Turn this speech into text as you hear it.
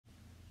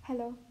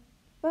Hello,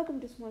 welcome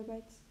to Small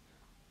Bites.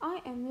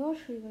 I am your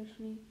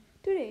Srivarshini.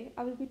 Today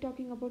I will be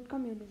talking about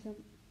communism.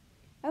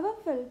 Ever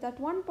felt that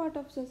one part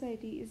of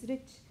society is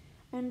rich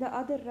and the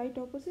other right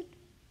opposite?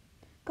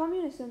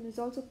 Communism is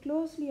also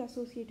closely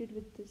associated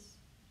with this.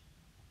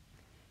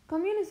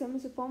 Communism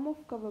is a form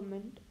of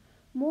government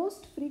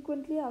most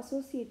frequently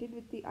associated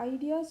with the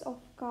ideas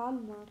of Karl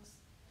Marx,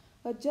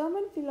 a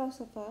German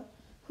philosopher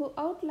who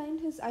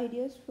outlined his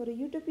ideas for a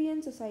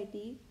utopian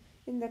society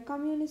in the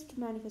Communist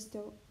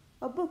Manifesto,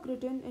 a book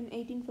written in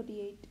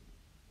 1848.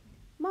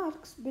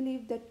 Marx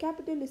believed that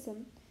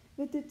capitalism,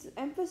 with its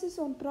emphasis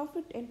on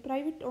profit and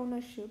private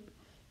ownership,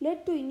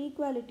 led to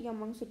inequality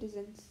among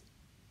citizens.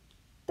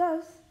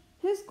 Thus,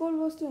 his goal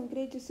was to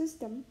encourage a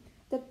system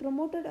that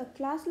promoted a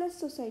classless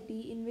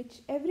society in which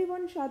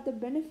everyone shared the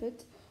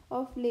benefits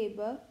of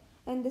labor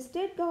and the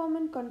state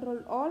government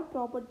controlled all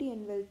property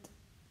and wealth.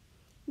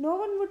 No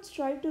one would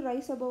strive to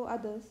rise above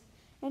others,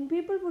 and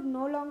people would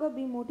no longer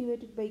be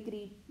motivated by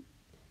greed.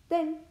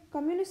 Then,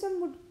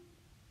 communism would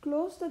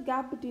close the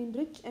gap between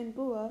rich and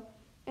poor,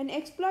 and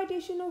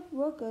exploitation of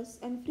workers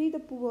and free the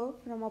poor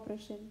from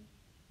oppression.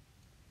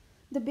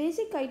 The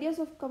basic ideas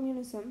of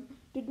communism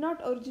did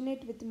not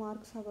originate with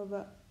Marx,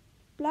 however.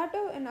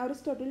 Plato and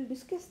Aristotle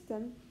discussed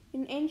them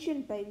in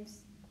ancient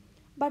times,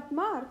 but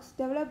Marx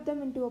developed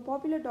them into a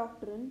popular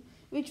doctrine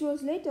which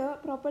was later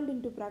propelled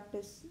into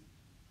practice.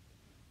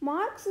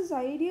 Marx's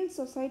ideal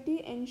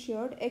society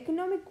ensured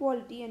economic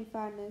equality and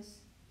fairness.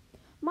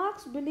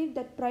 Marx believed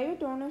that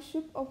private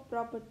ownership of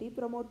property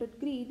promoted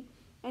greed,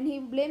 and he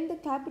blamed the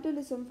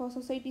capitalism for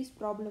society's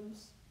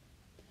problems.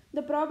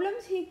 The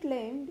problems he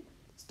claimed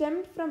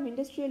stemmed from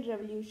industrial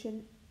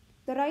revolution,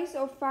 the rise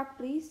of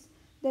factories,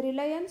 the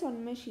reliance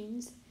on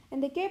machines,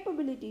 and the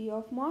capability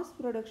of mass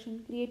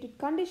production created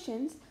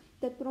conditions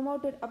that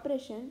promoted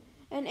oppression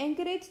and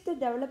encouraged the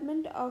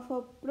development of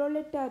a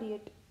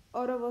proletariat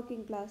or a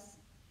working class.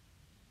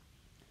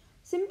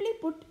 Simply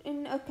put,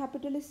 in a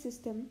capitalist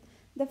system,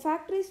 the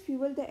factories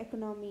fuel the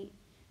economy,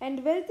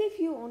 and wealthy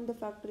few own the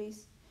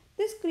factories.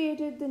 This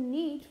created the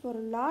need for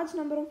a large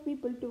number of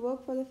people to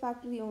work for the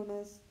factory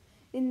owners.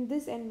 In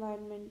this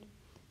environment,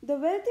 the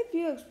wealthy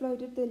few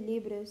exploited the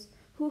laborers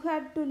who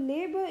had to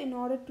labor in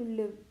order to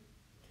live.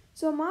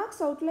 So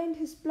Marx outlined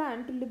his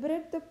plan to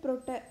liberate the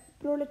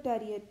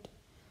proletariat,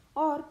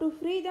 or to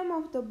free them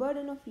of the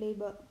burden of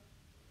labor.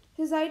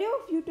 His idea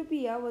of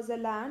utopia was a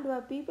land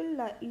where people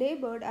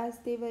labored as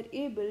they were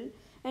able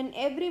and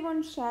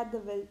everyone shared the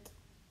wealth.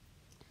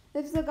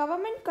 If the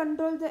government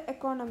controlled the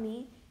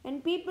economy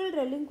and people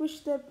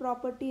relinquished their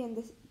property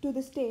to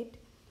the state,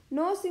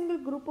 no single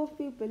group of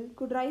people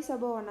could rise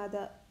above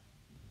another.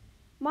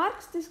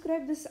 Marx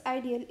described this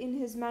ideal in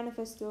his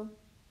manifesto,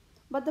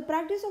 but the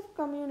practice of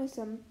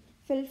communism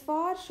fell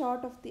far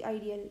short of the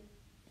ideal.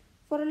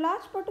 For a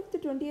large part of the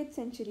 20th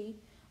century,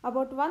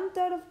 about one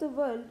third of the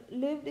world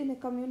lived in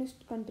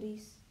communist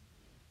countries.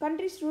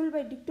 Countries ruled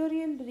by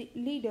dictatorial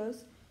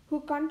leaders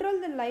who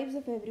controlled the lives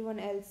of everyone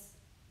else.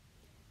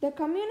 The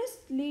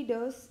communist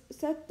leaders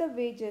set the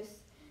wages,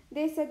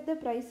 they set the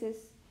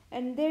prices,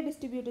 and they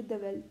distributed the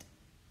wealth.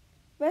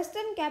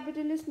 Western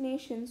capitalist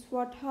nations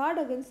fought hard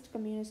against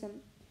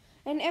communism,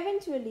 and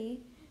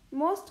eventually,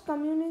 most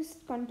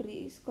communist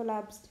countries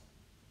collapsed.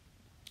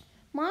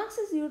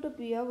 Marx's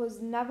utopia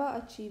was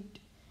never achieved,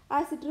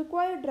 as it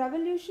required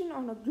revolution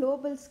on a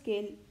global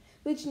scale,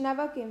 which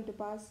never came to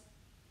pass.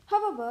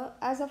 However,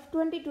 as of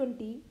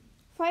 2020,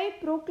 five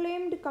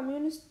proclaimed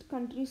communist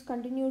countries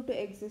continue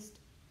to exist: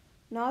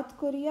 North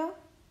Korea,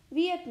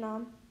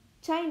 Vietnam,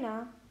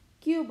 China,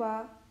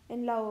 Cuba,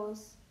 and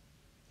Laos.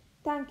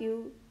 Thank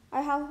you.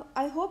 I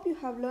hope you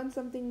have learned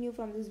something new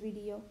from this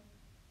video.